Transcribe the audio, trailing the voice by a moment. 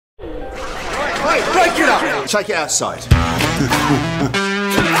Hey, break it up! Take it outside.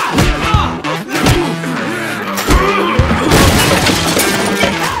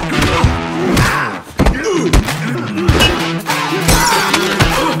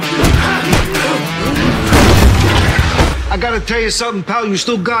 I gotta tell you something, pal. You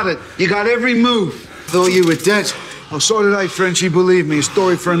still got it. You got every move. Thought you were dead. Well, so did I, Frenchie. Believe me, a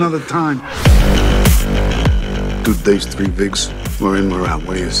story for another time. 2 days, 3 gigs. We're in, we're out.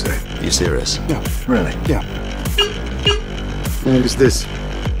 What do you say? You serious? Yeah, really. Yeah. What is this?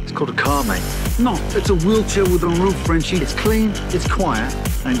 It's called a car, mate. No, it's a wheelchair with a roof, Frenchie. It's clean, it's quiet,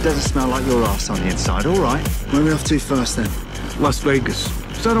 and it doesn't smell like your ass on the inside. All right. Where are we off to first, then? Las Vegas.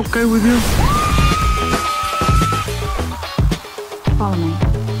 Is that okay with you? Follow me.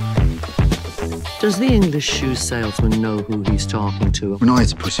 Does the English shoe salesman know who he's talking to? We're not here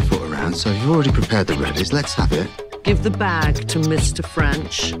to push your foot around, so if you've already prepared the readies, let's have it. Give the bag to Mr.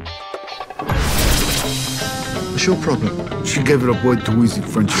 French. What's your problem? She gave it up way too easy,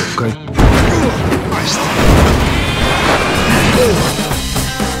 Frenchie, okay?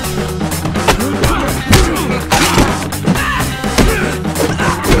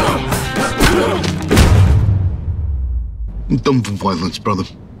 I'm done with violence, brother.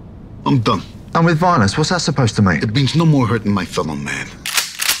 I'm done. And with violence, what's that supposed to mean? It means no more hurting my fellow man.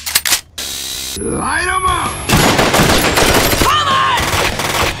 Light 'em up! Come on!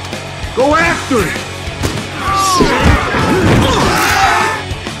 Go after it!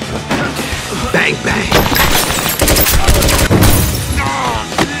 Bang, bang.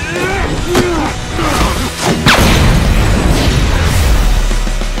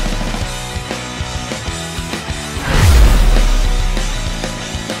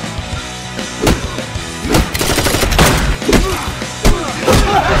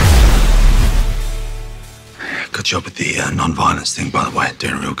 Good job with the non-violence thing, by the way.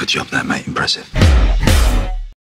 Doing a real good job there, mate. Impressive.